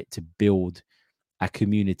into it to build a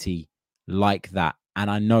community like that.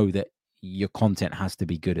 And I know that your content has to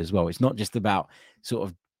be good as well. It's not just about sort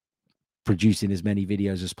of producing as many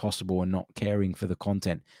videos as possible and not caring for the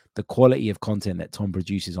content. The quality of content that Tom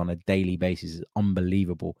produces on a daily basis is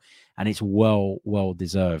unbelievable, and it's well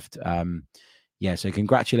deserved. So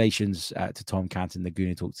congratulations to Tom Canton, the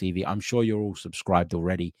Gooner Talk TV. I'm sure you're all subscribed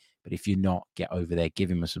already, but if you're not, get over there,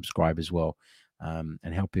 give him a subscribe as well,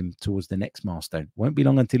 and help him towards the next milestone. Won't be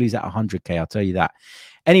long until he's at 100K, I'll tell you that.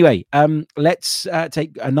 Anyway, let's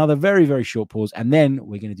take another very, very short pause, and then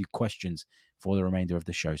we're going to do questions for the remainder of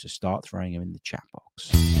the show. So start throwing them in the chat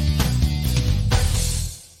box.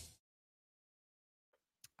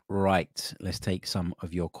 Right, let's take some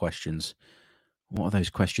of your questions. What are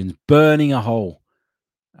those questions burning a hole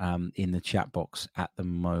in the chat box at the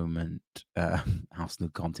moment?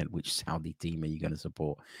 Arsenal content, which Saudi team are you going to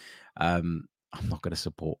support? I'm not going to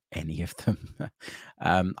support any of them.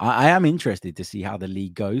 I am interested to see how the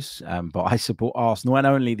league goes, but I support Arsenal and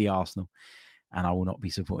only the Arsenal, and I will not be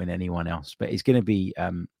supporting anyone else. But it's going to be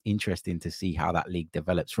interesting to see how that league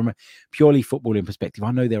develops from a purely footballing perspective.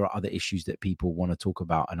 I know there are other issues that people want to talk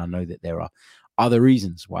about, and I know that there are other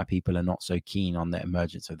reasons why people are not so keen on the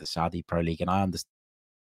emergence of the Saudi Pro League, and I understand.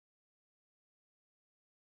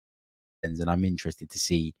 And I'm interested to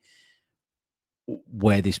see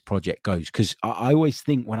where this project goes, because I always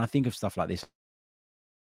think, when I think of stuff like this,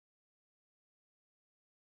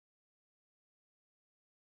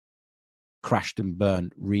 crashed and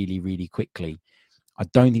burned really, really quickly. I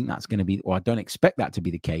don't think that's going to be, or I don't expect that to be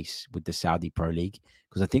the case with the Saudi Pro League,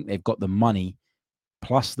 because I think they've got the money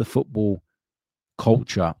plus the football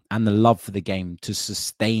culture and the love for the game to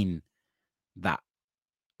sustain that,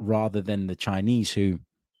 rather than the Chinese, who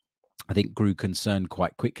I think grew concerned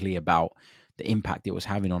quite quickly about the impact it was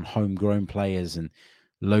having on homegrown players and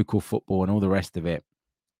local football and all the rest of it,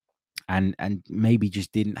 and maybe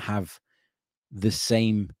just didn't have the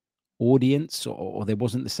same audience, or there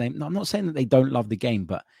wasn't the same. No, I'm not saying that they don't love the game,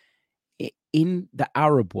 but in the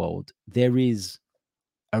Arab world, there is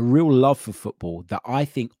a real love for football that I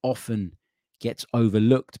think often gets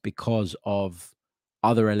overlooked because of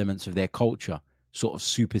other elements of their culture sort of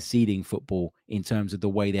superseding football in terms of the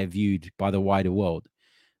way they're viewed by the wider world.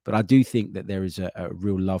 But I do think that there is a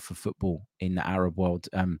real love for football in the Arab world.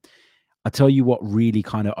 I tell you what really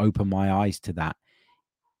kind of opened my eyes to that.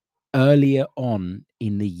 Earlier on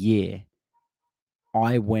in the year,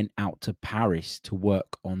 I went out to Paris to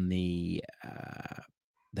work on the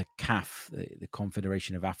CAF, the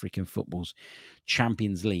Confederation of African Football's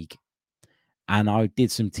Champions League, and I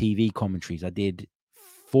did some TV commentaries. I did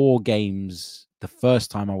 4 games the first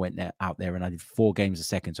time I went out there, and I did 4 games the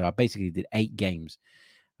second. So I basically did 8 games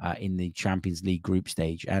in the Champions League group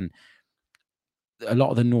stage, and a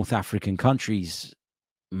lot of the North African countries,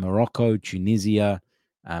 Morocco, Tunisia,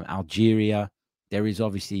 Algeria, there is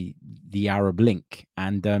obviously the Arab link,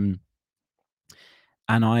 and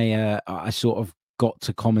I sort of got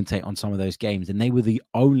to commentate on some of those games, and they were the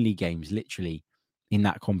only games literally in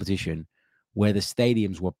that competition where the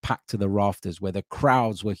stadiums were packed to the rafters, where the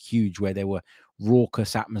crowds were huge, where there were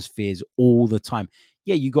raucous atmospheres all the time.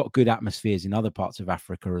 Yeah, you got good atmospheres in other parts of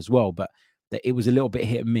Africa as well, but it was a little bit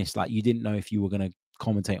hit and miss. Like, you didn't know if you were going to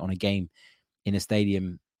commentate on a game in a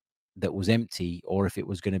stadium that was empty or if it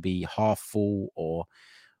was going to be half full or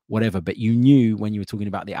whatever. But you knew when you were talking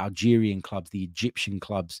about the Algerian clubs, the Egyptian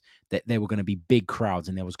clubs, that there were going to be big crowds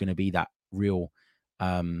and there was going to be that real,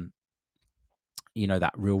 that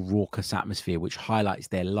real raucous atmosphere, which highlights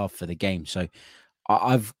their love for the game. So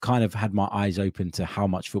I've kind of had my eyes open to how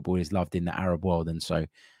much football is loved in the Arab world. And so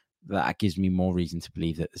that gives me more reason to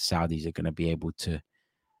believe that the Saudis are going to be able to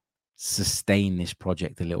sustain this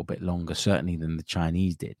project a little bit longer, certainly than the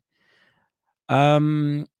Chinese did.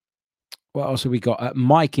 What else have we got?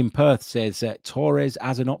 Mike in Perth says Torres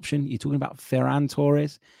as an option. You're talking about Ferran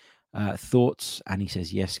Torres. Thoughts? And he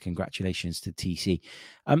says, yes, congratulations to TC.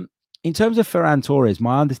 In terms of Ferran Torres,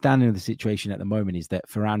 my understanding of the situation at the moment is that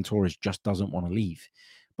Ferran Torres just doesn't want to leave.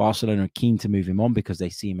 Barcelona are keen to move him on because they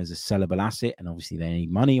see him as a sellable asset, and obviously they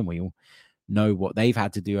need money, and we all know what they've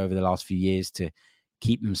had to do over the last few years to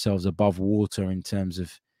keep themselves above water in terms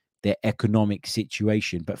of their economic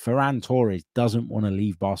situation. But Ferran Torres doesn't want to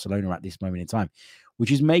leave Barcelona at this moment in time,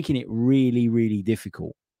 which is making it really, really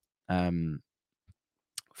difficult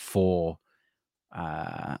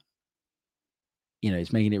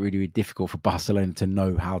it's making it really, really difficult for Barcelona to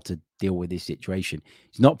know how to deal with this situation.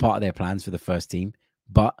 He's not part of their plans for the first team,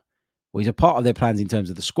 but he's a part of their plans in terms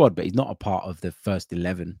of the squad, but he's not a part of the first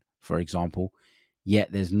 11, for example.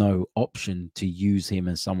 Yet there's no option to use him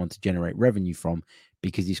as someone to generate revenue from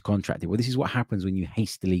because he's contracted. Well, this is what happens when you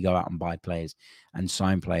hastily go out and buy players and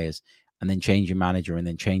sign players and then change your manager and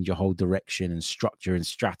then change your whole direction and structure and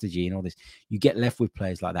strategy and all this. You get left with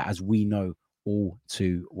players like that, as we know all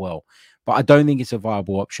too well. But I don't think it's a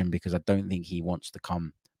viable option because I don't think he wants to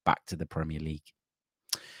come back to the Premier League.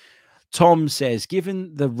 Tom says,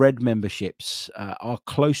 given the red memberships are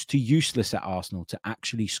close to useless at Arsenal to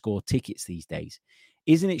actually score tickets these days,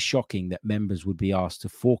 isn't it shocking that members would be asked to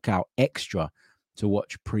fork out extra to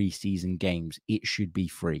watch pre-season games? It should be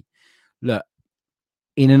free. Look,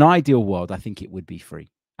 in an ideal world, I think it would be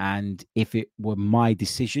free. And if it were my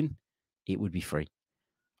decision, it would be free.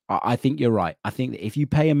 I think you're right. I think that if you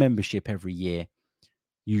pay a membership every year,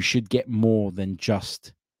 you should get more than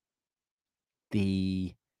just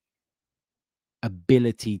the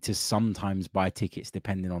ability to sometimes buy tickets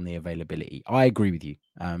depending on the availability. I agree with you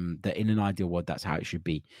that in an ideal world, that's how it should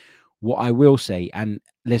be. What I will say, and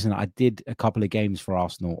listen, I did a couple of games for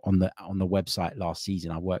Arsenal on the website last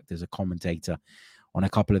season. I worked as a commentator on a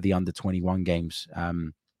couple of the under 21 games,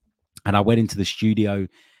 and I went into the studio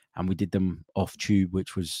and we did them off tube,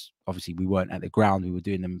 which was obviously we weren't at the ground. We were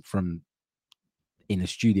doing them from in the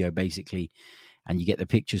studio basically, and you get the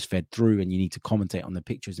pictures fed through and you need to commentate on the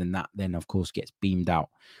pictures, and that then of course gets beamed out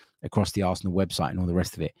across the Arsenal website and all the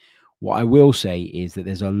rest of it. What I will say is that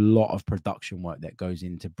there's a lot of production work that goes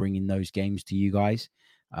into bringing those games to you guys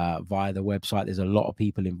via the website. There's a lot of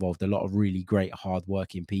people involved, a lot of really great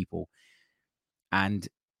hardworking people. And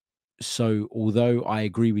so although I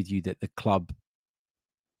agree with you that the club,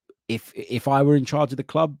 if I were in charge of the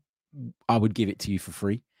club, I would give it to you for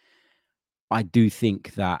free. I do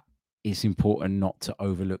think that it's important not to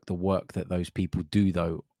overlook the work that those people do,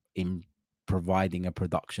 though, in providing a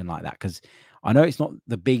production like that. Because I know it's not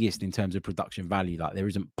the biggest in terms of production value. Like, there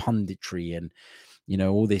isn't punditry and,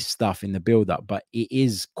 all this stuff in the build-up, but it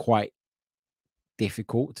is quite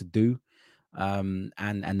difficult to do. And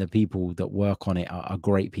the people that work on it are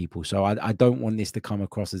great people. So I don't want this to come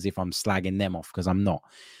across as if I'm slagging them off, because I'm not.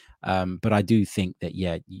 But I do think that,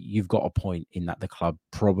 yeah, you've got a point in that the club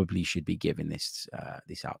probably should be giving this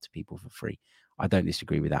out to people for free. I don't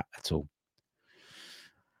disagree with that at all.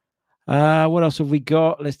 What else have we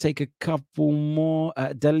got? Let's take a couple more.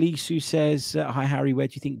 Dalisu says, "Hi Harry, where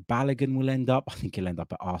do you think Balogun will end up?" I think he'll end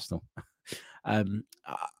up at Arsenal. I'm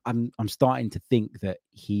starting to think that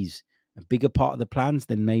he's a bigger part of the plans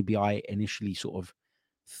than maybe I initially sort of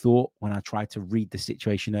thought when I tried to read the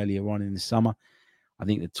situation earlier on in the summer. I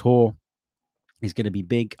think the tour is going to be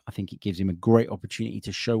big. I think it gives him a great opportunity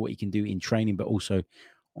to show what he can do in training, but also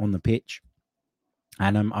on the pitch.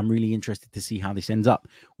 And I'm really interested to see how this ends up.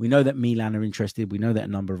 We know that Milan are interested. We know that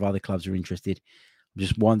a number of other clubs are interested. I'm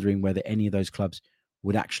just wondering whether any of those clubs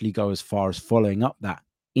would actually go as far as following up that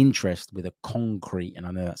interest with a concrete, and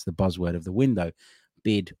I know that's the buzzword of the window,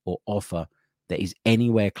 bid or offer that is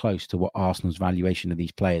anywhere close to what Arsenal's valuation of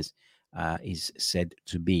these players is said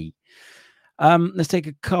to be. Let's take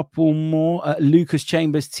a couple more. Lucas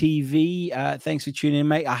Chambers TV. Thanks for tuning in,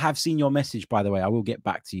 mate. I have seen your message, by the way. I will get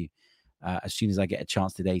back to you as soon as I get a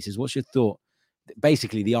chance today. He says, "What's your thought?"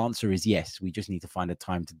 Basically, the answer is yes. We just need to find a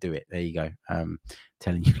time to do it. There you go.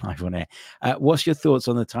 Telling you live on air. What's your thoughts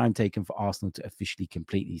on the time taken for Arsenal to officially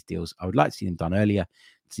complete these deals? I would like to see them done earlier,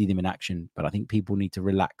 see them in action, but I think people need to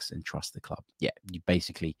relax and trust the club. Yeah, you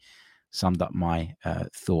basically summed up my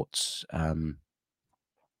thoughts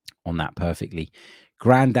on that perfectly.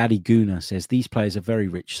 Granddaddy Guna says these players are very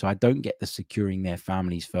rich, so I don't get the securing their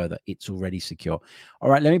families further. It's already secure. All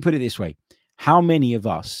right, let me put it this way. How many of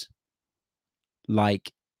us,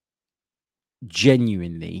 like,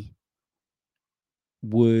 genuinely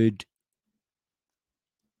would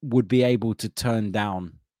be able to turn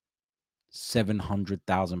down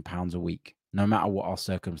 £700,000 a week, no matter what our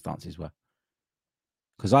circumstances were?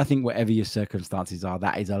 Because I think whatever your circumstances are,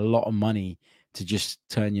 that is a lot of money to just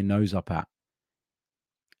turn your nose up at.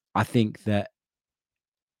 I think that,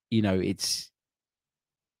 it's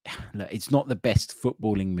not the best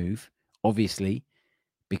footballing move, obviously,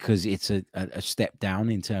 because it's a step down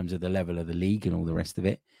in terms of the level of the league and all the rest of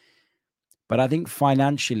it. But I think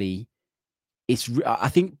financially, I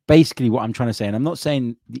think basically what I'm trying to say, and I'm not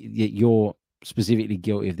saying that you're specifically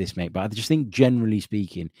guilty of this, mate, but I just think generally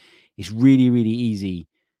speaking, it's really, really easy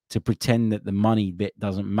to pretend that the money bit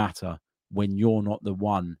doesn't matter when you're not the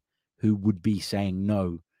one who would be saying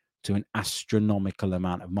no to an astronomical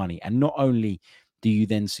amount of money. And not only do you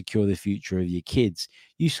then secure the future of your kids,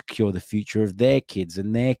 you secure the future of their kids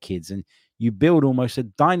and their kids. And you build almost a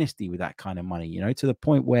dynasty with that kind of money, to the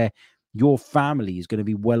point where your family is going to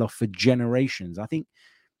be well off for generations. I think,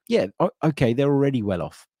 yeah, okay, they're already well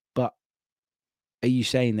off. But are you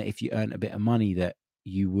saying that if you earn a bit of money that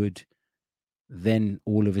you would then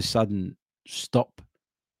all of a sudden stop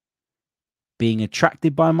being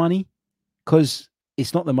attracted by money? Because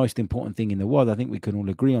it's not the most important thing in the world. I think we can all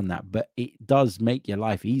agree on that. But it does make your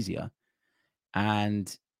life easier.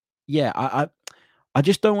 And yeah, I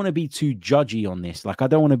just don't want to be too judgy on this. Like, I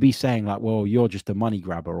don't want to be saying like, well, you're just a money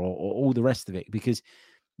grabber or all the rest of it, because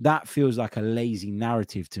that feels like a lazy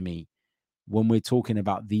narrative to me. When we're talking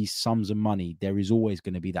about these sums of money, there is always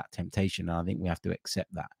going to be that temptation. And I think we have to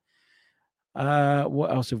accept that.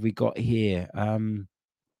 What else have we got here?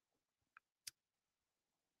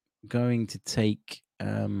 Going to take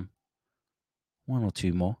one or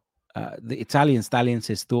two more. The Italian Stallion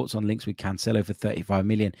says thoughts on links with Cancelo for 35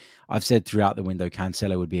 million. I've said throughout the window,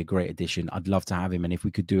 Cancelo would be a great addition. I'd love to have him. And if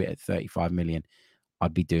we could do it at 35 million,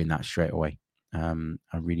 I'd be doing that straight away. I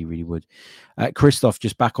really, really would. Christoph,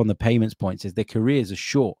 just back on the payments point, says their careers are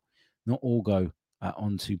short. Not all go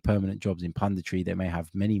onto permanent jobs in punditry. They may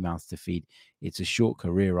have many mouths to feed. It's a short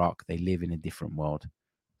career arc. They live in a different world.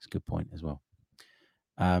 It's a good point as well.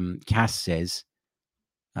 Cass says,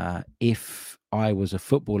 if I was a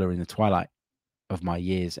footballer in the twilight of my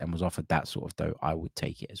years and was offered that sort of dough, I would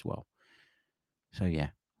take it as well. So yeah,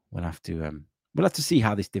 we'll have to see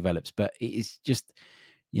how this develops. But it is just,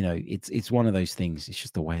 it's one of those things. It's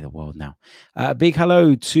just the way of the world now. Big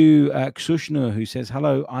hello to Ksushna, who says,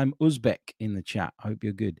 hello, I'm Uzbek in the chat. I hope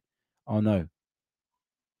you're good. Oh, no.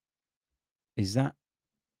 Is that?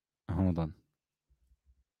 Hold on.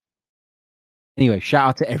 Anyway, shout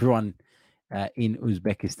out to everyone in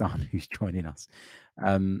Uzbekistan who's joining us.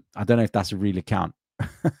 I don't know if that's a real account,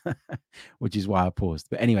 which is why I paused.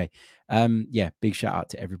 But anyway, yeah, big shout out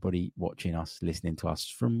to everybody watching us, listening to us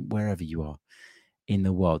from wherever you are in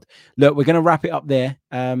the world. Look, we're going to wrap it up there.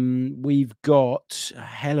 We've got a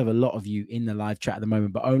hell of a lot of you in the live chat at the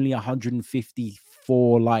moment, but only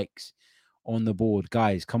 154 likes on the board.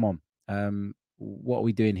 Guys, come on. What are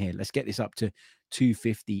we doing here? Let's get this up to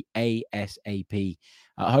 250 ASAP.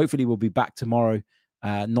 Hopefully we'll be back tomorrow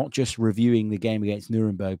not just reviewing the game against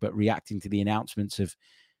Nuremberg, but reacting to the announcements of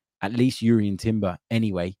at least Jurrien Timber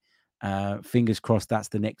anyway. Fingers crossed that's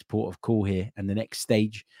the next port of call here and the next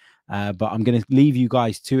stage. But I'm going to leave you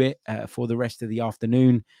guys to it for the rest of the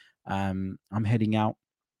afternoon. I'm heading out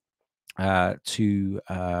to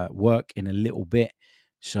work in a little bit.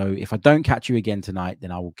 So if I don't catch you again tonight,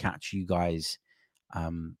 then I will catch you guys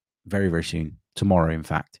very, very soon. Tomorrow, in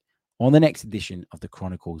fact, on the next edition of the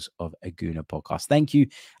Chronicles of a Gooner podcast. Thank you,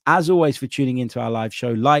 as always, for tuning into our live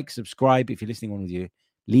show. Like, subscribe if you're listening on audio.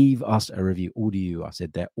 Leave us a review. Audio, I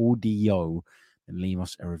said there, audio, and leave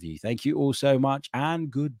us a review. Thank you all so much, and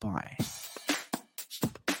goodbye.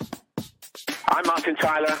 I'm Martin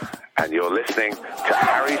Tyler, and you're listening to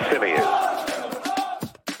Harry Symeou.